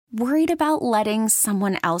Worried about letting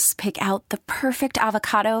someone else pick out the perfect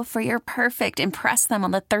avocado for your perfect impress them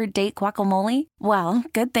on the third date guacamole? Well,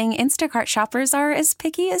 good thing Instacart shoppers are as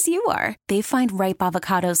picky as you are. They find ripe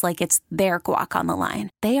avocados like it's their guac on the line.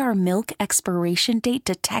 They are milk expiration date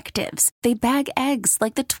detectives. They bag eggs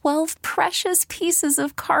like the 12 precious pieces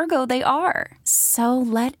of cargo they are. So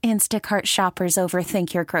let Instacart shoppers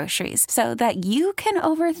overthink your groceries so that you can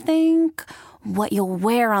overthink what you'll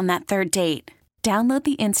wear on that third date. Download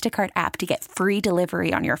the Instacart app to get free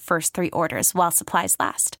delivery on your first 3 orders while supplies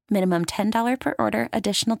last. Minimum $10 per order.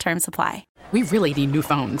 Additional terms apply. We really need new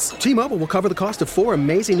phones. T-Mobile will cover the cost of 4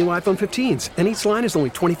 amazing new iPhone 15s, and each line is only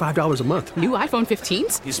 $25 a month. New iPhone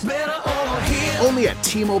 15s? It's better over here. Only at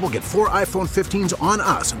T-Mobile, get 4 iPhone 15s on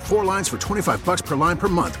us and 4 lines for $25 per line per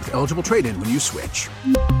month with eligible trade-in when you switch.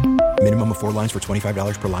 Minimum of 4 lines for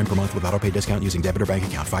 $25 per line per month with autopay discount using debit or bank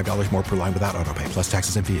account. $5 more per line without autopay, plus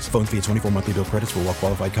taxes and fees. Phone fee at 24 monthly bill credits for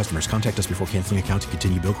well-qualified customers. Contact us before canceling account to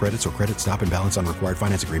continue bill credits or credit stop and balance on required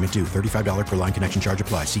finance agreement due. $35 per line connection charge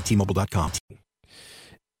applies. See T-Mobile.com.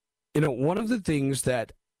 You know, one of the things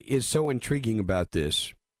that is so intriguing about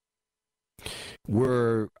this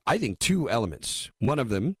were, I think, 2 elements. One of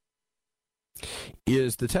them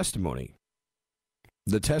is the testimony.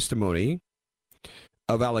 The testimony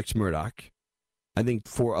of Alex Murdaugh. I think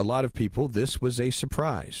for a lot of people, this was a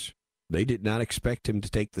surprise. They did not expect him to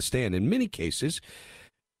take the stand. In many cases,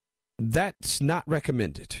 that's not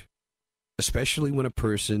recommended, especially when a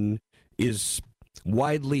person is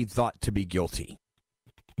widely thought to be guilty.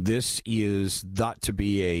 This is thought to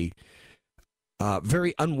be a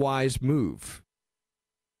very unwise move.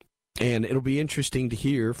 And it'll be interesting to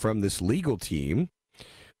hear from this legal team,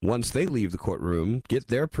 once they leave the courtroom, get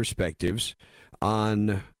their perspectives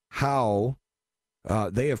on how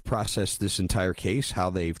they have processed this entire case, how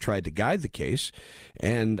they've tried to guide the case.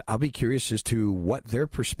 And I'll be curious as to what their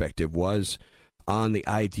perspective was on the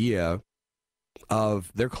idea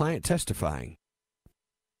of their client testifying.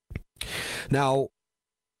 Now,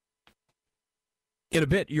 in a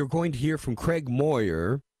bit, you're going to hear from Craig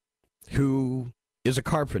Moyer, who is a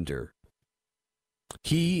carpenter.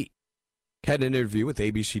 He had an interview with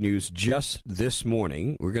ABC News just this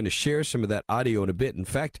morning. We're going to share some of that audio in a bit. In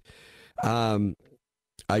fact, I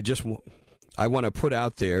want to put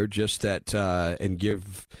out there just that and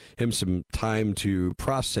give him some time to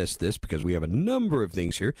process this, because we have a number of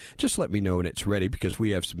things here. Just let me know when it's ready, because we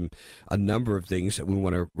have a number of things that we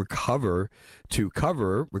want to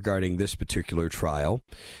cover regarding this particular trial,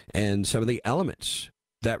 and some of the elements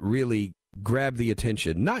that really grab the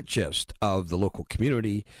attention, not just of the local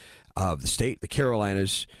community, of the state, the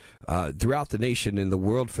Carolinas, throughout the nation and the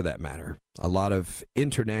world for that matter. A lot of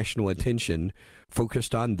international attention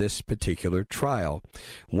focused on this particular trial.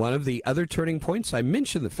 One of the other turning points, I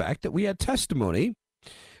mentioned the fact that we had testimony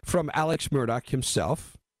from Alex Murdaugh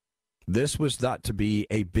himself. This was thought to be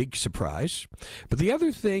a big surprise. But the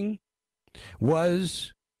other thing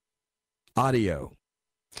was audio.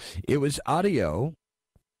 It was audio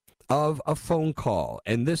of a phone call.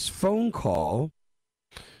 And this phone call,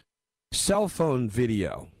 cell phone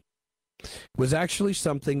video, was actually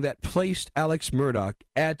something that placed Alex Murdaugh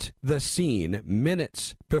at the scene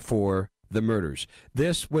minutes before the murders.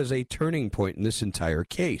 This was a turning point in this entire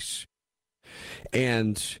case.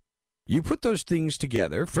 And you put those things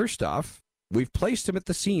together. First off, we've placed him at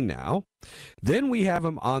the scene now. Then we have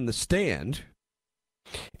him on the stand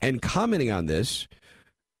and commenting on this.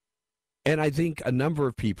 And I think a number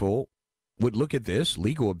of people would look at this,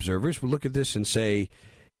 legal observers would look at this and say,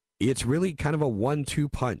 it's really kind of a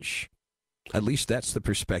 1-2 punch. At least that's the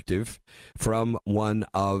perspective from one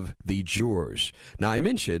of the jurors. Now, I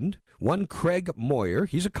mentioned one Craig Moyer.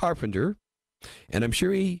 He's a carpenter, and I'm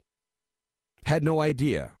sure he had no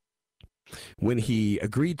idea when he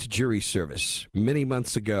agreed to jury service many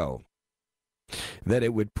months ago that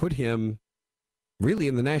it would put him really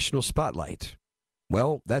in the national spotlight.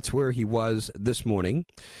 Well, that's where he was this morning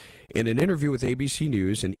in an interview with ABC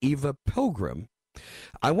News and Eva Pilgrim.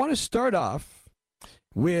 I want to start off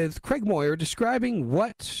with Craig Moyer describing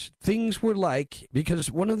what things were like,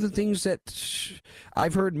 because one of the things that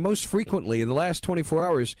I've heard most frequently in the last 24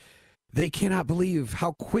 hours, they cannot believe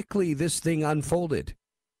how quickly this thing unfolded.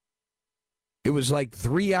 It was like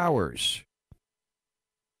 3 hours.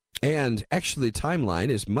 And actually, the timeline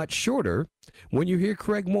is much shorter when you hear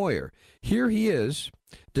Craig Moyer. Here he is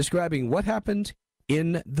describing what happened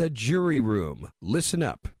in the jury room. Listen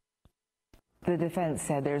up. The defense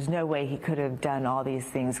said there's no way he could have done all these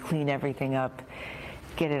things, clean everything up,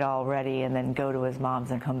 get it all ready, and then go to his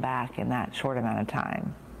mom's and come back in that short amount of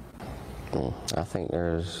time. I think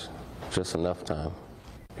there's just enough time.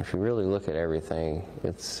 if you really look at everything,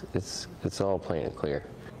 it's all plain and clear.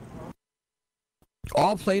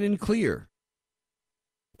 All plain and clear.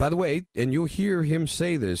 By the way, and you'll hear him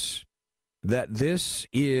say this, that this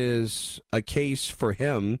is a case for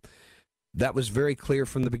him that was very clear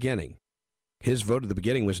from the beginning. His vote at the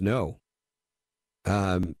beginning was no.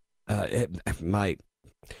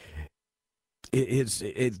 It's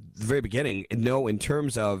the very beginning, no, in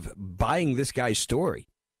terms of buying this guy's story.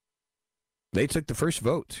 They took the first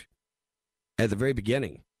vote at the very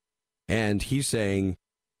beginning, and he's saying,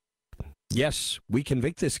 yes, we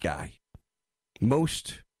convict this guy.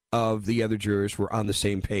 Most of the other jurors were on the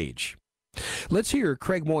same page. Let's hear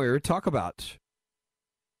Craig Moyer talk about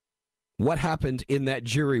what happened in that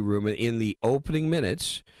jury room in the opening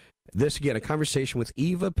minutes. This, again, a conversation with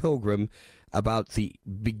Eva Pilgrim about the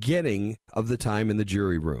beginning of the time in the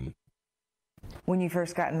jury room. When you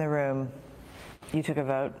first got in the room, you took a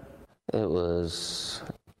vote? It was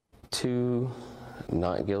 2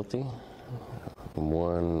 not guilty,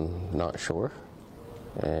 1 not sure,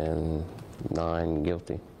 and 9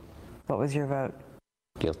 guilty. What was your vote?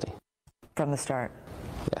 Guilty. From the start?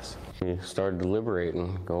 Yes. We started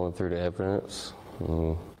deliberating, going through the evidence.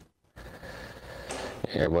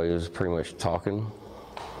 Everybody was pretty much talking.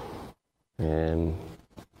 And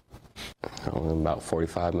about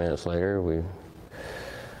 45 minutes later,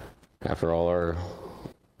 after all our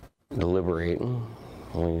deliberating,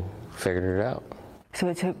 we figured it out. So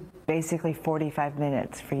it took basically 45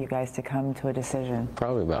 minutes for you guys to come to a decision?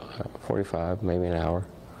 Probably about 45, maybe an hour.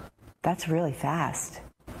 That's really fast.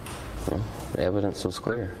 Yeah, the evidence was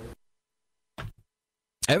clear.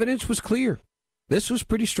 Evidence was clear. This was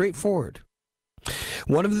pretty straightforward.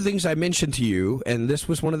 One of the things I mentioned to you, and this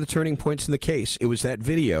was one of the turning points in the case, it was that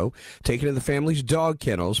video taken in the family's dog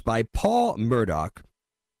kennels by Paul Murdaugh.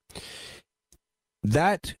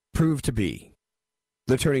 That proved to be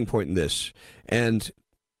the turning point in this. And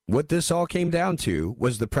what this all came down to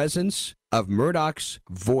was the presence of Murdaugh's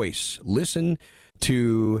voice. Listen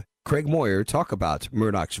to Craig Moyer talk about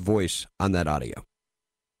Murdaugh's voice on that audio.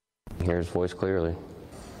 I hear his voice clearly,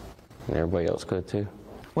 and everybody else could too.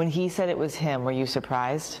 When he said it was him, were you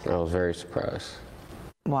surprised? I was very surprised.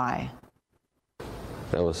 Why?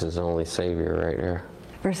 That was his only savior right there.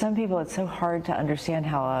 For some people, it's so hard to understand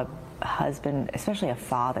how a husband, especially a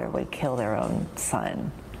father, would kill their own son.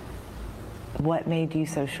 What made you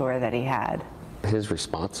so sure that he had? His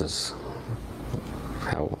responses,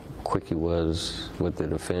 how quick he was with the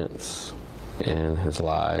defense, and his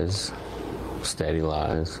lies, steady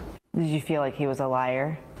lies. Did you feel like he was a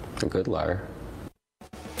liar? A good liar.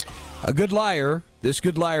 A good liar. This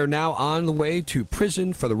good liar now on the way to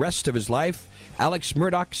prison for the rest of his life. Alex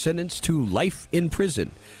Murdaugh sentenced to life in prison.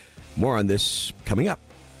 More on this coming up.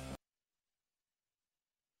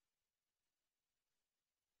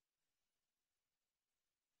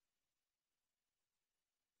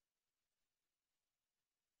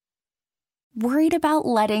 Worried about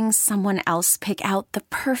letting someone else pick out the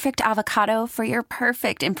perfect avocado for your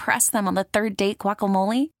perfect impress them on the third date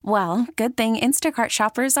guacamole? Well, good thing Instacart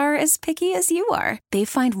shoppers are as picky as you are. They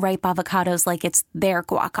find ripe avocados like it's their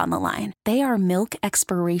guac on the line. They are milk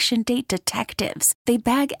expiration date detectives. They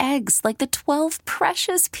bag eggs like the 12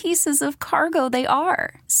 precious pieces of cargo they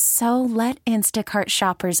are. So let Instacart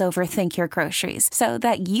shoppers overthink your groceries so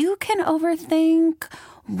that you can overthink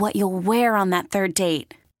what you'll wear on that third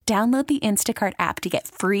date. Download the Instacart app to get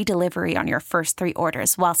free delivery on your first 3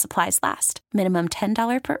 orders while supplies last. Minimum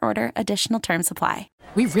 $10 per order. Additional terms apply.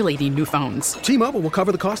 We really need new phones. T-Mobile will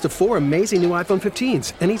cover the cost of 4 amazing new iPhone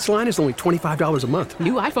 15s, and each line is only $25 a month.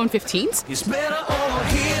 New iPhone 15s? It's better over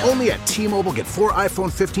here. Only at T-Mobile, get 4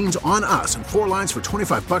 iPhone 15s on us and 4 lines for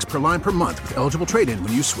 $25 per line per month with eligible trade-in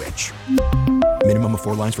when you switch. Minimum of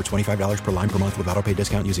 4 lines for $25 per line per month with autopay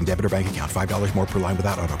discount using debit or bank account. $5 more per line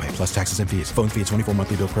without autopay, plus taxes and fees. Phone fee at 24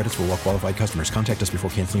 monthly bill credits for well-qualified customers. Contact us before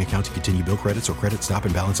canceling account to continue bill credits or credit stop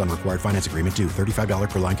and balance on required finance agreement due. $35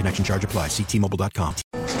 per line connection charge applies. See T-Mobile.com.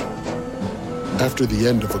 After the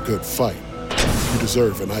end of a good fight, you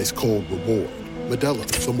deserve an ice-cold reward. Modelo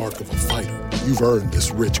is the mark of a fighter. You've earned this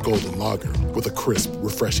rich golden lager with a crisp,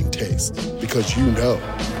 refreshing taste. Because you know,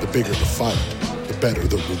 the bigger the fight, the better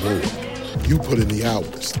the reward. You put in the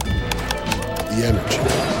hours, the energy,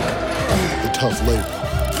 the tough labor.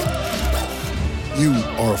 You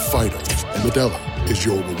are a fighter, and Modelo is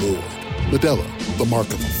your reward. Modelo, the mark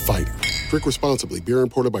of a fighter. Drink responsibly. Beer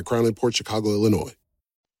imported by Crown Imports, Chicago, Illinois.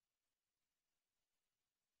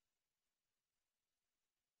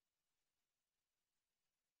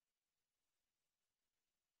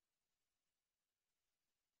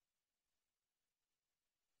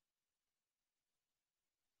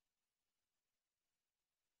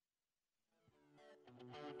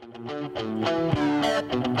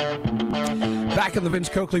 Back on the Vince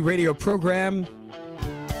Coakley radio program.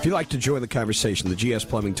 If you'd like to join the conversation, the GS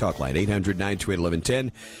Plumbing Talk Line,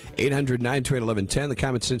 800-928-1110, 800-928-1110. The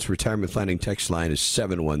Common Sense Retirement Planning text line is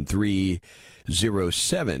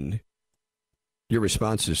 71307. Your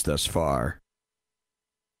responses thus far.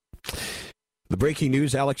 The breaking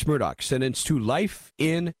news, Alex Murdaugh sentenced to life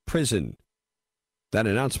in prison. That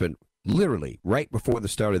announcement literally right before the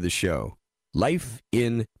start of the show. Life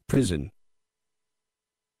in prison.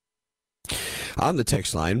 On the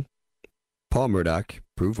text line, Paul Murdaugh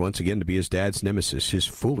proved once again to be his dad's nemesis. His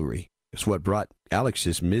foolery is what brought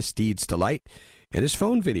Alex's misdeeds to light, and his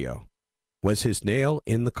phone video was his nail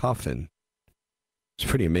in the coffin. It's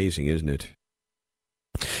pretty amazing, isn't it?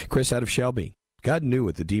 Chris out of Shelby. God knew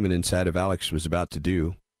what the demon inside of Alex was about to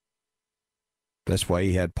do. That's why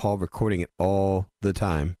he had Paul recording it all the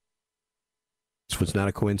time. This was not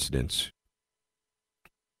a coincidence.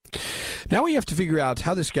 Now we have to figure out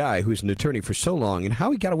how this guy, who's an attorney for so long, and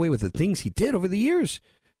how he got away with the things he did over the years,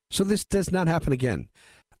 so this does not happen again.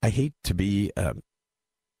 I hate to be a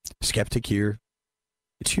skeptic here.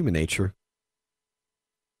 It's human nature.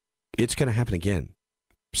 It's going to happen again,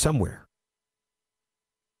 somewhere.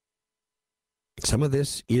 Some of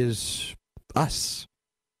this is us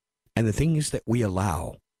and the things that we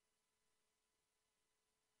allow.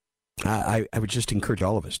 I would just encourage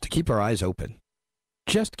all of us to keep our eyes open.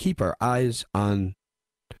 Just keep our eyes on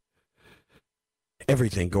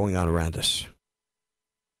everything going on around us.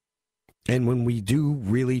 And when we do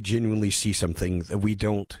really genuinely see something, that we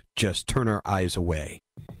don't just turn our eyes away.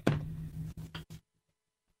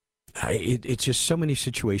 It's just so many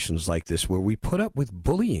situations like this where we put up with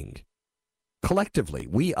bullying. Collectively,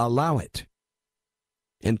 we allow it.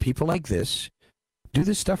 And people like this do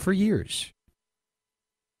this stuff for years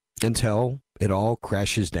until it all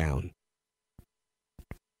crashes down.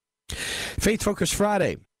 Faith Focus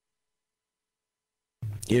Friday.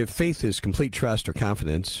 If faith is complete trust or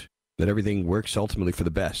confidence that everything works ultimately for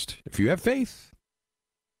the best, if you have faith,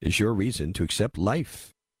 is your reason to accept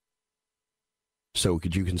life. So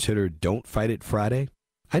could you consider Don't Fight It Friday?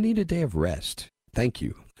 I need a day of rest. Thank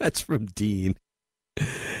you. That's from Dean.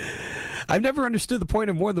 I've never understood the point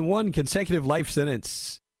of more than one consecutive life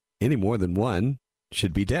sentence. Any more than one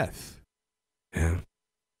should be death. Yeah.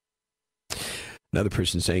 Another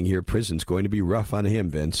person saying here, prison's going to be rough on him,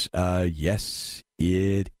 Vince. Yes,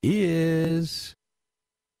 it is.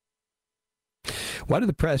 Why did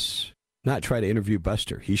the press not try to interview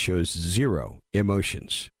Buster? He shows zero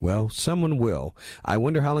emotions. Well, someone will. I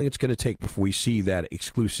wonder how long it's going to take before we see that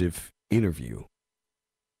exclusive interview.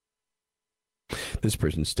 This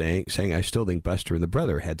person's saying, I still think Buster and the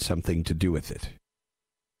brother had something to do with it.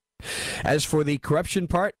 As for the corruption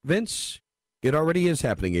part, Vince, it already is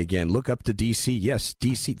happening again. Look up to D.C. Yes,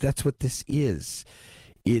 D.C., that's what this is.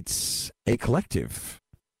 It's a collective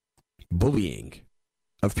bullying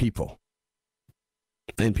of people.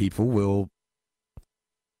 And people will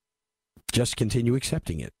just continue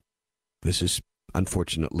accepting it. This is,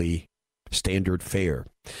 unfortunately, standard fare.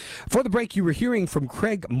 For the break, you were hearing from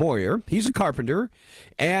Craig Moyer. He's a carpenter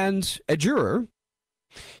and a juror.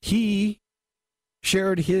 He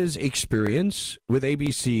shared his experience with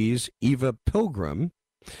ABC's Eva Pilgrim.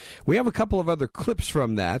 We have a couple of other clips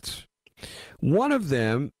from that. One of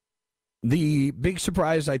them, the big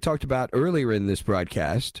surprise I talked about earlier in this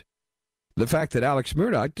broadcast, the fact that Alex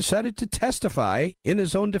Murdaugh decided to testify in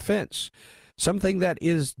his own defense, something that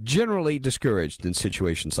is generally discouraged in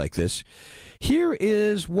situations like this. Here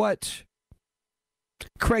is what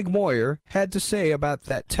Craig Moyer had to say about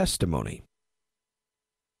that testimony.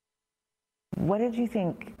 What did you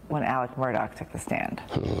think when Alex Murdaugh took the stand?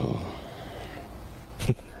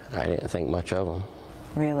 I didn't think much of him.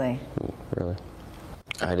 Really? Really.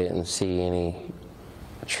 I didn't see any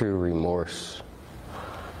true remorse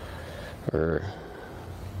or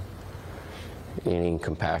any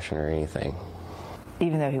compassion or anything.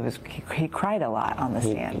 Even though he cried a lot on the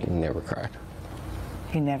stand. He never cried.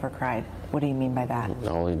 He never cried. What do you mean by that?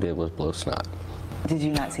 All he did was blow snot. Did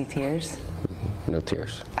you not see tears? No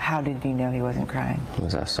tears. How did you know he wasn't crying?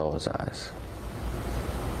 Because I saw his eyes.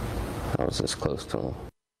 I was this close to him.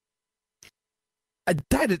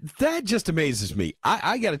 That just amazes me.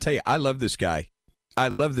 I got to tell you, I love this guy. I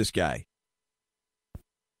love this guy.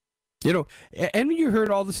 You know, and you heard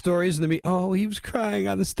all the stories and he was crying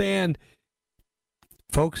on the stand.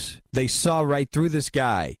 Folks, they saw right through this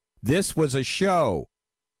guy. This was a show.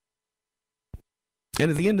 And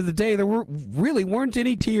at the end of the day, there really weren't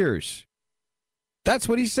any tears. That's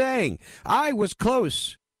what he's saying. I was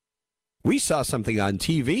close. We saw something on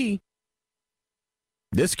TV.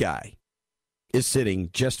 This guy, is sitting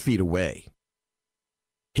just feet away.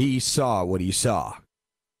 He saw what he saw.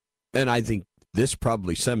 And I think this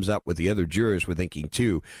probably sums up what the other jurors were thinking,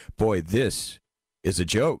 too. Boy, this is a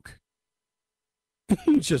joke.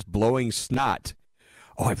 Just blowing snot.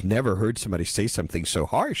 Oh, I've never heard somebody say something so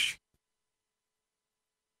harsh.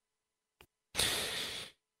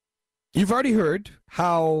 You've already heard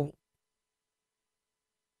how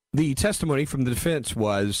the testimony from the defense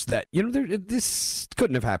was that, this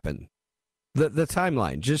couldn't have happened. The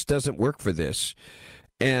timeline just doesn't work for this.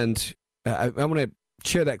 And I want to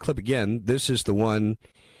share that clip again. This is the one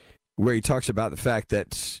where he talks about the fact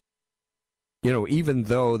that, even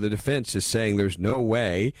though the defense is saying there's no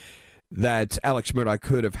way that Alex Murdaugh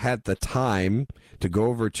could have had the time to go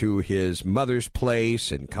over to his mother's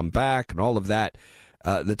place and come back and all of that,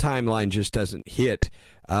 the timeline just doesn't hit.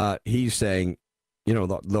 He's saying,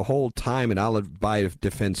 the whole time and alibi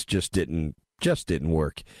defense just didn't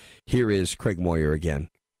work. Here is Craig Moyer again.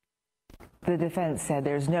 The defense said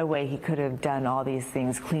there's no way he could have done all these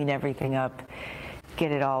things, clean everything up,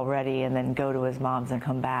 get it all ready, and then go to his mom's and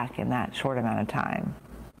come back in that short amount of time.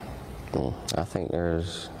 I think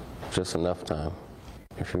there's just enough time.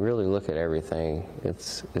 If you really look at everything,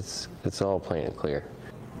 it's all plain and clear.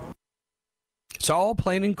 It's all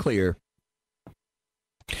plain and clear.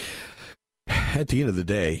 At the end of the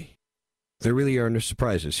day, there really are no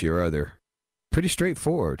surprises here, are there? Pretty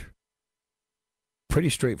straightforward. Pretty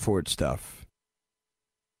straightforward stuff.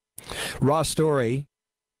 Raw story.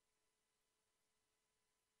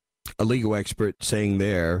 A legal expert saying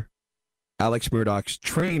there, Alex Murdaugh's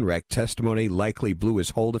train wreck testimony likely blew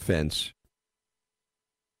his whole defense.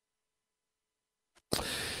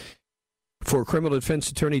 For criminal defense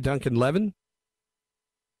attorney Duncan Levin,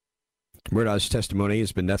 Murdaugh's testimony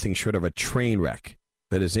has been nothing short of a train wreck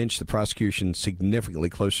that has inched the prosecution significantly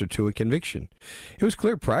closer to a conviction. It was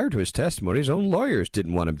clear prior to his testimony his own lawyers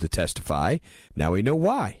didn't want him to testify. Now we know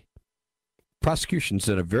why. Prosecution's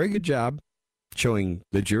done a very good job showing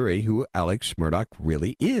the jury who Alex Murdaugh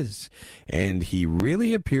really is, and he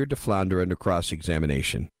really appeared to flounder under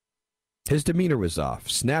cross-examination. His demeanor was off,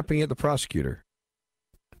 snapping at the prosecutor,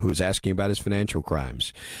 who was asking about his financial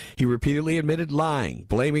crimes. He repeatedly admitted lying,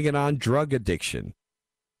 blaming it on drug addiction.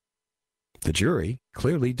 The jury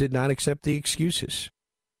clearly did not accept the excuses.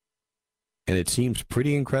 And it seems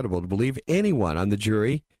pretty incredible to believe anyone on the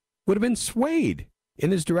jury would have been swayed in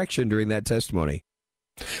his direction during that testimony.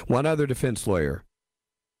 One other defense lawyer,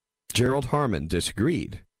 Gerald Harmon,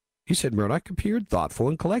 disagreed. He said Murdaugh appeared thoughtful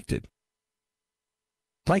and collected.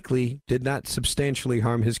 Likely did not substantially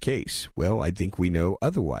harm his case. Well, I think we know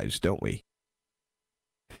otherwise, don't we?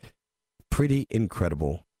 Pretty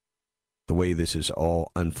incredible the way this is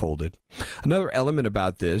all unfolded. Another element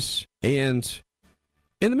about this, and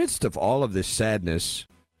in the midst of all of this sadness,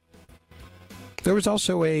 there was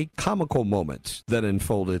also a comical moment that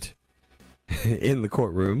unfolded in the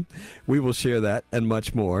courtroom. We will share that and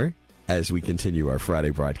much more as we continue our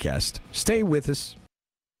Friday broadcast. Stay with us.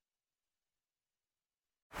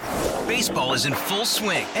 Baseball is in full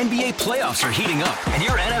swing. NBA playoffs are heating up, and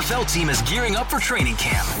your NFL team is gearing up for training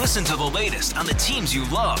camp. Listen to the latest on the teams you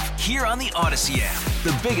love here on the Odyssey app.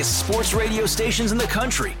 The biggest sports radio stations in the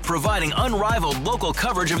country, providing unrivaled local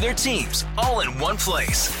coverage of their teams, all in one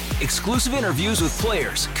place. Exclusive interviews with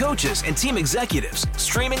players, coaches, and team executives,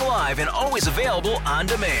 streaming live and always available on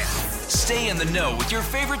demand. Stay in the know with your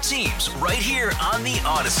favorite teams right here on the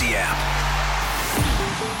Odyssey app.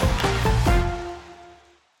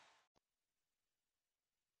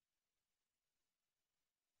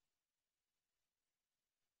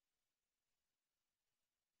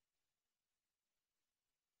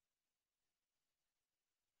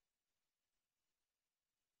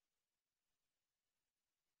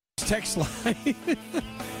 Text line.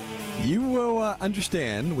 You will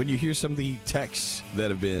understand when you hear some of the texts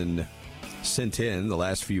that have been sent in the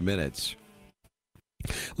last few minutes.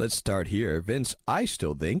 Let's start here. Vince, I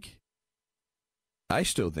still think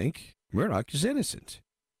Murdaugh is innocent.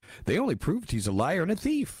 They only proved he's a liar and a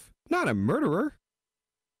thief, not a murderer.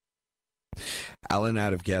 Alan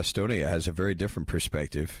out of Gastonia has a very different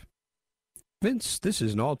perspective. Vince, this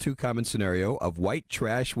is an all too common scenario of white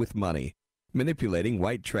trash with money. Manipulating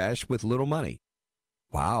white trash with little money.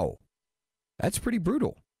 Wow. That's pretty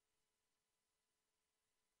brutal.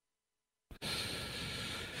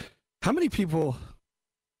 How many people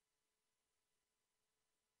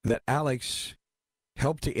that Alex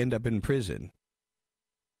helped to end up in prison,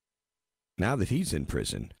 now that he's in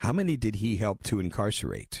prison, how many did he help to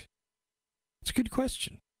incarcerate? It's a good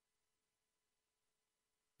question.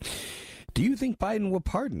 Do you think Biden will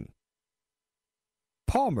pardon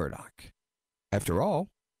Paul Murdaugh? After all,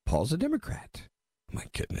 Paul's a Democrat. My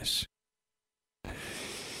goodness.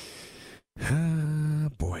 Ah,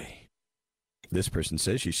 boy. This person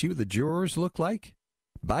says, you see what the jurors look like?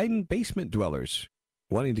 Biden basement dwellers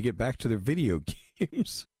wanting to get back to their video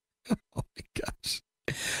games. Oh, my gosh.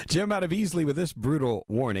 Jim out of Easley with this brutal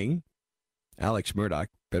warning. Alex Murdaugh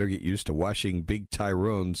better get used to washing Big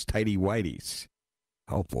Tyrone's tighty whities.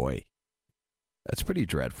 Oh, boy. That's pretty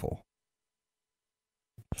dreadful.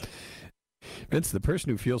 Vince, the person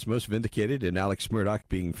who feels most vindicated in Alex Murdaugh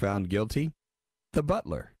being found guilty, the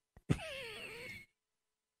butler.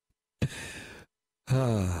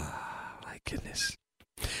 Ah, my goodness.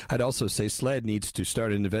 I'd also say SLED needs to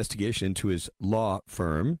start an investigation into his law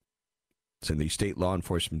firm. It's in the State Law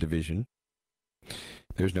Enforcement Division.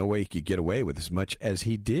 There's no way he could get away with as much as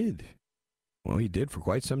he did. Well, he did for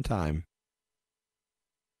quite some time.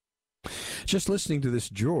 Just listening to this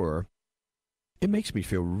juror, it makes me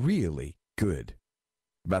feel really good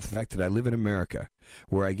about the fact that I live in America,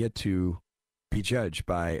 where I get to be judged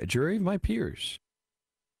by a jury of my peers,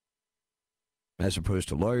 as opposed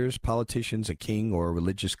to lawyers, politicians, a king, or a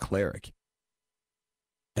religious cleric,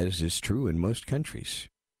 as is true in most countries.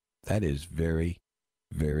 That is very,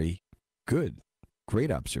 very good. Great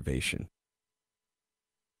observation.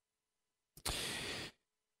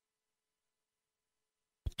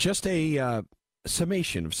 Just a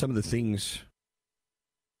summation of some of the things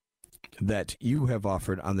that you have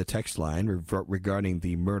offered on the text line regarding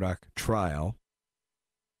the Murdaugh trial.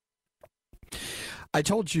 I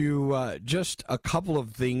told you just a couple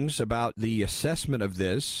of things about the assessment of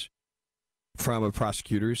this from a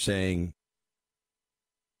prosecutor, saying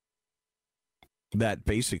that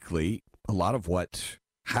basically a lot of what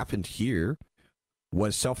happened here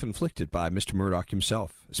was self-inflicted by Mr. Murdaugh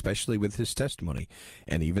himself, especially with his testimony,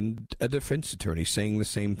 and even a defense attorney saying the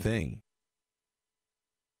same thing.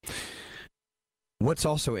 What's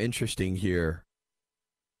also interesting here,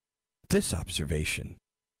 this observation.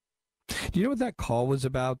 Do you know what that call was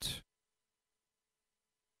about?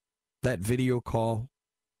 That video call?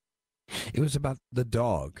 It was about the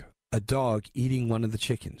dog, a dog eating one of the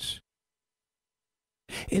chickens.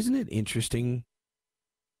 Isn't it interesting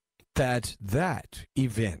that that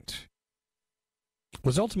event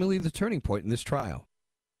was ultimately the turning point in this trial?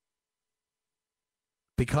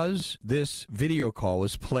 Because this video call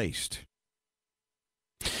was placed.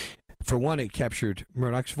 For one, it captured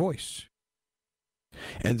Murdaugh's voice.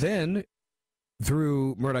 And then,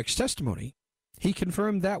 through Murdaugh's testimony, he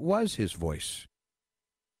confirmed that was his voice.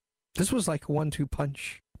 This was like a 1-2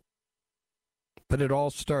 punch. But it all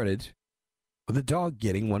started with a dog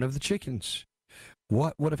getting one of the chickens.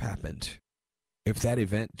 What would have happened if that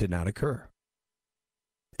event did not occur?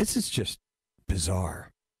 This is just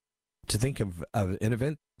bizarre to think of an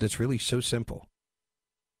event that's really so simple,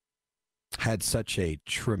 had such a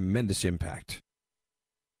tremendous impact.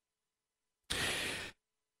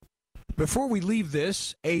 Before we leave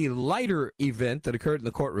this, a lighter event that occurred in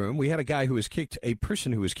the courtroom. We had a guy who was kicked, a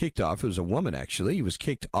person who was kicked off. It was a woman, actually. He was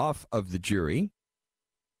kicked off of the jury.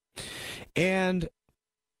 And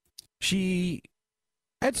she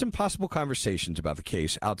had some possible conversations about the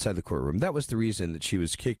case outside the courtroom. That was the reason that she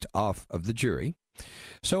was kicked off of the jury.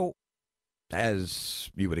 So,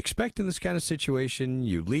 as you would expect in this kind of situation,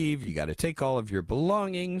 you leave, you got to take all of your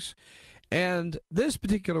belongings. And this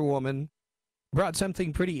particular woman brought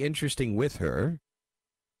something pretty interesting with her.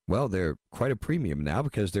 Well, they're quite a premium now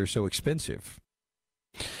because they're so expensive.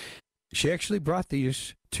 She actually brought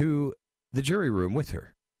these to the jury room with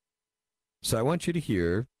her. So I want you to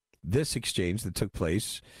hear this exchange that took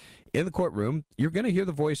place in the courtroom. You're going to hear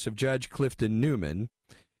the voice of Judge Clifton Newman,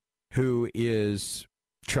 who is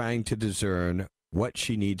trying to discern what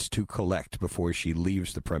she needs to collect before she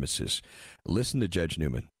leaves the premises. Listen to Judge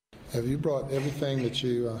Newman. Have you brought everything that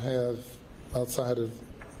you have outside of,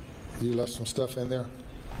 you left some stuff in there?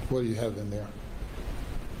 What do you have in there?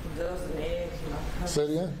 A dozen eggs. Say it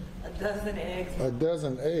again? A dozen eggs. A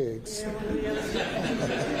dozen eggs?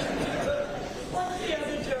 Well, the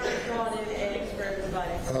other jury brought in eggs for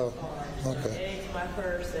everybody. Oh, okay. Eggs, my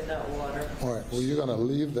purse, and nut water. All right, well, you're going to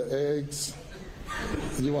leave the eggs.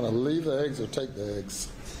 You want to leave the eggs or take the eggs?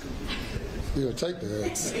 You're going to take the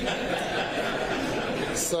eggs.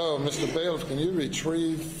 So, Mr. Bailiff, can you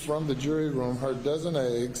retrieve from the jury room her dozen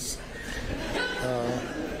eggs,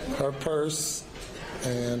 her purse,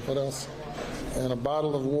 and what else? And a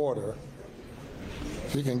bottle of water.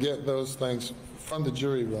 If you can get those things from the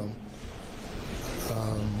jury room.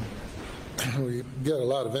 We get a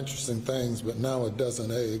lot of interesting things, but now a dozen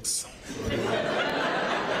eggs.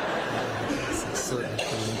 It's certainly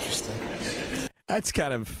pretty interesting. That's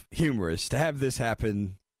kind of humorous to have this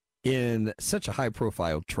happen in such a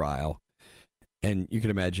high-profile trial. And you can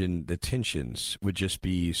imagine the tensions would just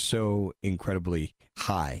be so incredibly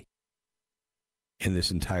high in this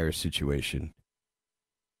entire situation.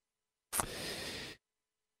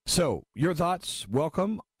 So, your thoughts,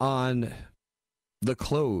 welcome on the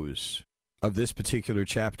close of this particular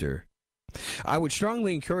chapter. I would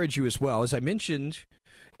strongly encourage you as well, as I mentioned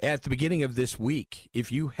at the beginning of this week,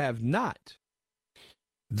 if you have not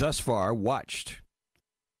thus far watched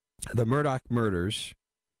the Murdaugh murders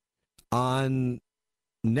on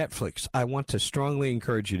Netflix, I want to strongly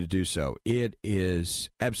encourage you to do so. It is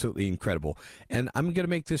absolutely incredible. And I'm going to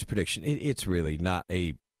make this prediction. It's really not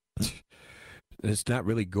it's not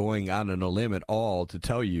really going out on a limb at all to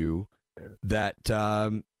tell you that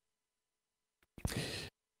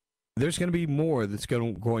there's going to be more that's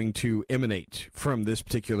going to emanate from this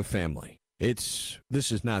particular family. This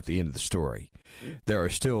is not the end of the story. There are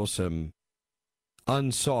still some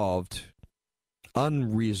unresolved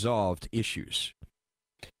issues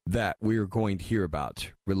that we're going to hear about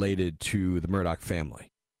related to the Murdaugh family.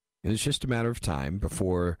 And it's just a matter of time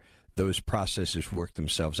before those processes work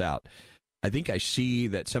themselves out. I think I see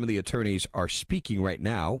that some of the attorneys are speaking right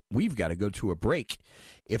now. We've got to go to a break.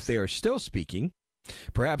 If they are still speaking,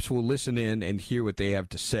 perhaps we'll listen in and hear what they have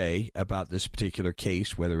to say about this particular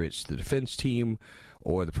case, whether it's the defense team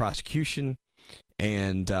or the prosecution.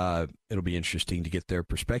 And it'll be interesting to get their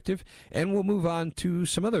perspective. And we'll move on to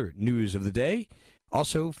some other news of the day.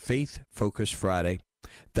 Also, Faith Focus Friday.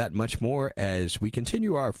 That much more as we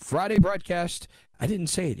continue our Friday broadcast. I didn't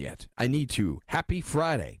say it yet. I need to. Happy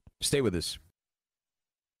Friday. Stay with us.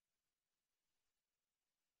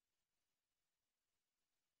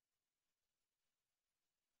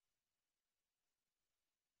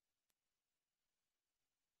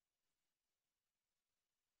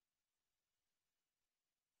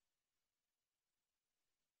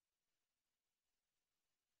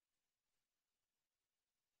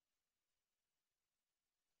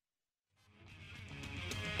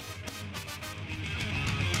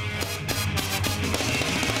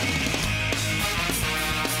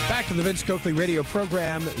 Back to the Vince Coakley radio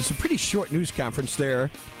program. It's a pretty short news conference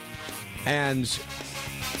there, and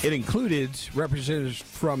it included representatives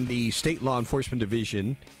from the State Law Enforcement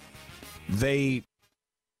Division. They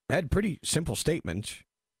had a pretty simple statement.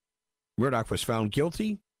 Murdaugh was found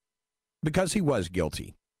guilty because he was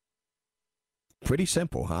guilty. Pretty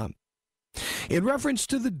simple, huh? In reference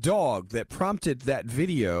to the dog that prompted that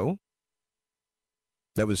video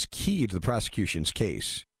that was key to the prosecution's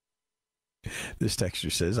case, this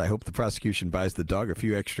texter says, I hope the prosecution buys the dog a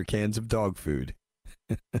few extra cans of dog food.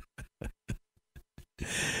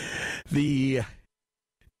 The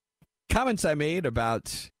comments I made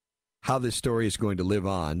about how this story is going to live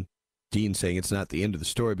on, Dean saying it's not the end of the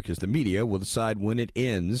story because the media will decide when it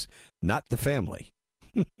ends, not the family.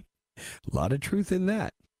 A lot of truth in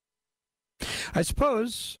that. I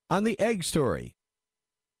suppose on the egg story,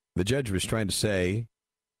 the judge was trying to say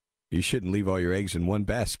you shouldn't leave all your eggs in one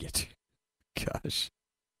basket. Gosh.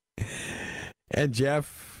 And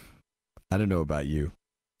Jeff, I don't know about you.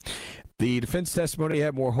 The defense testimony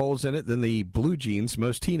had more holes in it than the blue jeans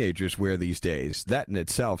most teenagers wear these days. That in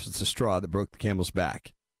itself is the straw that broke the camel's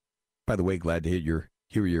back. By the way, glad to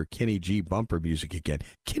hear your Kenny G bumper music again.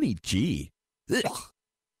 Kenny G. Ugh.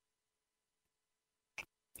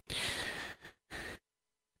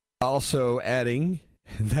 Also adding,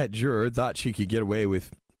 that juror thought she could get away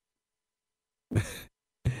with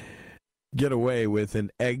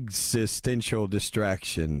an existential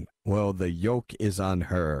distraction. Well, the yoke is on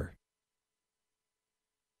her.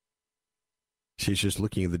 She's just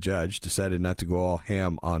looking at the judge, decided not to go all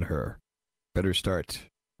ham on her. Better start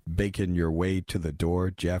baking your way to the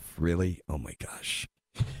door, Jeff. Really? Oh, my gosh.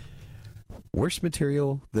 Worse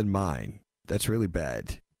material than mine. That's really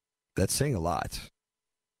bad. That's saying a lot.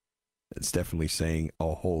 That's definitely saying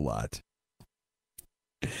a whole lot.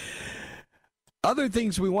 Other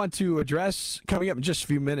things we want to address coming up in just a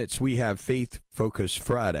few minutes. We have Faith Focus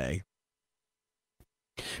Friday.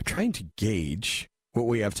 Trying to gauge what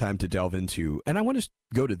we have time to delve into. And I want to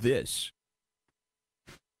go to this.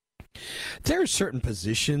 There are certain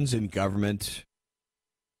positions in government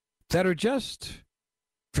that are just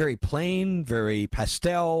very plain, very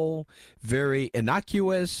pastel, very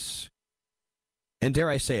innocuous, and dare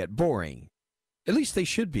I say it, boring. At least they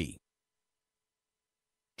should be.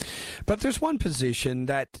 But there's one position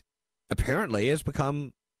that apparently has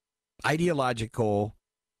become ideological,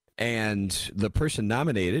 and the person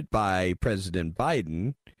nominated by President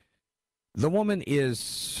Biden, the woman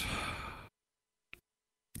is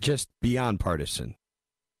just beyond partisan.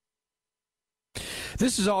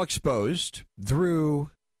 This is all exposed through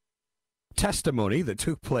testimony that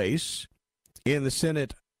took place in the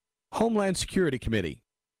Senate Homeland Security Committee.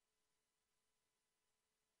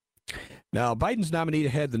 Now, Biden's nominee to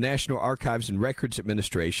head the National Archives and Records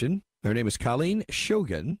Administration, her name is Colleen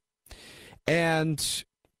Shogan, and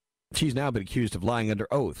she's now been accused of lying under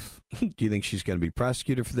oath. Do you think she's going to be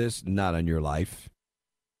prosecuted for this? Not on your life.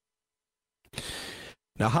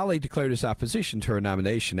 Now, Hawley declared his opposition to her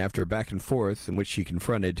nomination after a back and forth in which he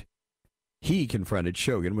confronted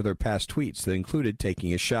Shogan with her past tweets that included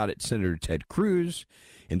taking a shot at Senator Ted Cruz,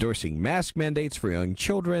 endorsing mask mandates for young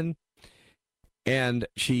children, and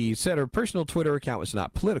she said her personal Twitter account was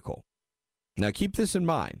not political. Now, keep this in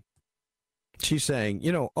mind. She's saying,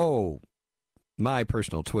 my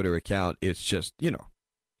personal Twitter account, it's just,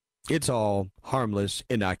 it's all harmless,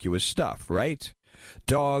 innocuous stuff, right?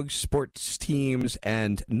 Dogs, sports teams,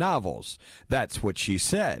 and novels. That's what she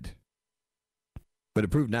said. But it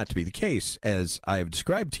proved not to be the case, as I have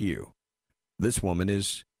described to you. This woman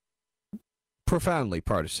is profoundly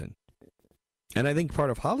partisan. And I think part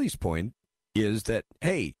of Hawley's point is that,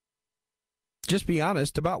 hey, just be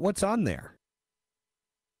honest about what's on there.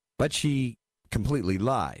 But she completely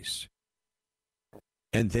lies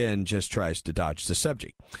and then just tries to dodge the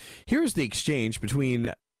subject. Here's the exchange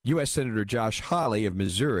between U.S. Senator Josh Hawley of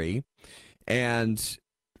Missouri, and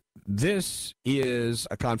this is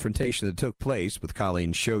a confrontation that took place with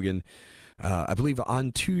Colleen Shogan, I believe,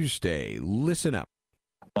 on Tuesday. Listen up.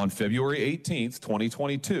 On February 18th,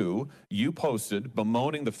 2022, you posted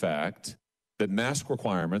bemoaning the fact that mask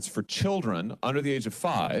requirements for children under the age of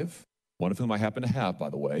 5, one of whom I happen to have, by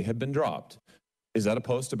the way, had been dropped. Is that a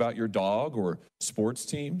post about your dog or sports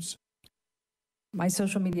teams? My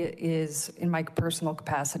social media is in my personal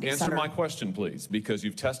capacity. Answer my question, please, because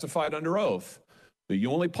you've testified under oath that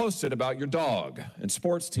you only posted about your dog and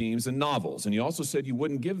sports teams and novels, and you also said you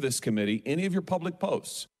wouldn't give this committee any of your public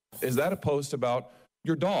posts. Is that a post about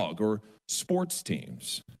your dog or sports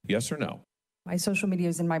teams? Yes or no? My social media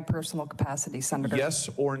is in my personal capacity, Senator. Yes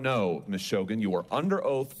or no, Ms. Shogan? You are under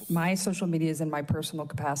oath. My social media is in my personal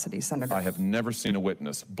capacity, Senator. I have never seen a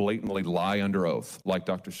witness blatantly lie under oath like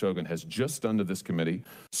Dr. Shogan has just done to this committee,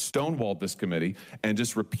 stonewalled this committee, and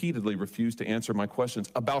just repeatedly refused to answer my questions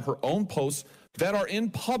about her own posts that are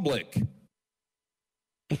in public.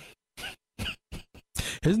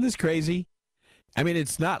 Isn't this crazy? I mean,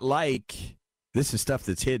 it's not like this is stuff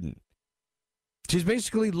that's hidden. She's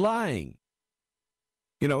basically lying.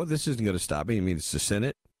 This isn't going to stop me. I mean, it's the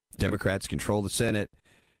Senate. Democrats control the Senate.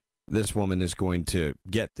 This woman is going to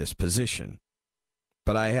get this position.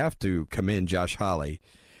 But I have to commend Josh Hawley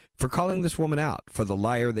for calling this woman out for the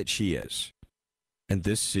liar that she is. And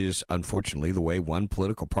this is, unfortunately, the way one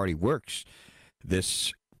political party works.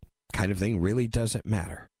 This kind of thing really doesn't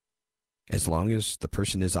matter, as long as the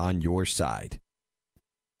person is on your side.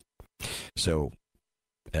 So,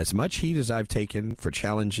 as much heat as I've taken for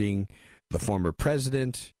challenging the former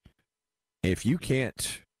president, if you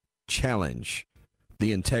can't challenge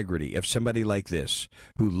the integrity of somebody like this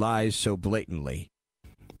who lies so blatantly,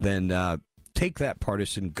 then take that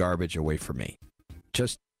partisan garbage away from me.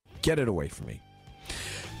 Just get it away from me.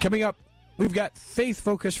 Coming up, we've got Faith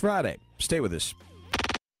Focus Friday. Stay with us.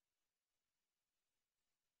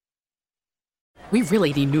 We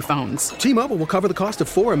really need new phones. T-Mobile will cover the cost of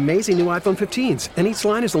 4 amazing new iPhone 15s, and each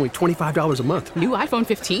line is only $25 a month. New iPhone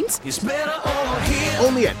 15s? It's better over here.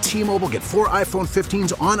 Only at T-Mobile, get 4 iPhone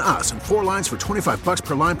 15s on us and 4 lines for $25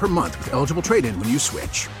 per line per month with eligible trade-in when you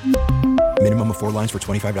switch. Minimum of 4 lines for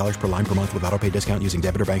 $25 per line per month with autopay discount using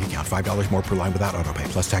debit or bank account. $5 more per line without autopay,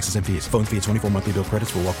 plus taxes and fees. Phone fee at 24 monthly bill credits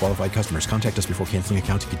for well-qualified customers. Contact us before canceling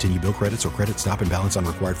account to continue bill credits or credit stop and balance on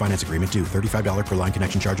required finance agreement due. $35 per line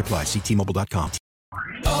connection charge applies. See T-Mobile.com.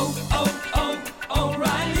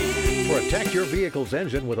 O'Reilly. Protect your vehicle's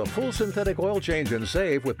engine with a full synthetic oil change and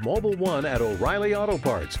save with Mobil 1 at O'Reilly Auto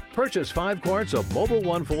Parts. Purchase 5 quarts of Mobil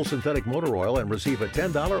 1 full synthetic motor oil and receive a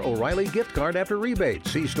 $10 O'Reilly gift card after rebate.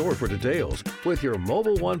 See store for details. With your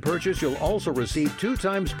Mobil 1 purchase, you'll also receive 2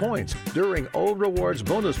 times points during O Rewards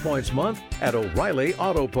Bonus Points Month at O'Reilly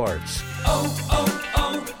Auto Parts.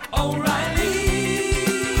 O'Reilly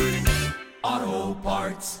Auto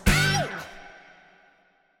Parts.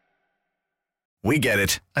 We get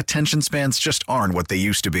it. Attention spans just aren't what they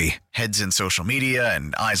used to be. Heads in social media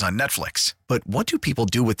and eyes on Netflix. But what do people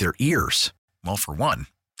do with their ears? Well, for one,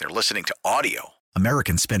 they're listening to audio.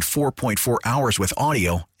 Americans spend 4.4 hours with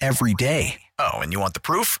audio every day. Oh, and you want the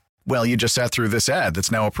proof? Well, you just sat through this ad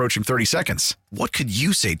that's now approaching 30 seconds. What could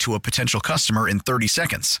you say to a potential customer in 30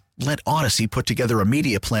 seconds? Let Odyssey put together a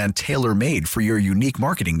media plan tailor-made for your unique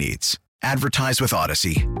marketing needs. Advertise with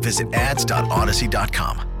Odyssey. Visit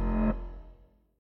ads.odyssey.com.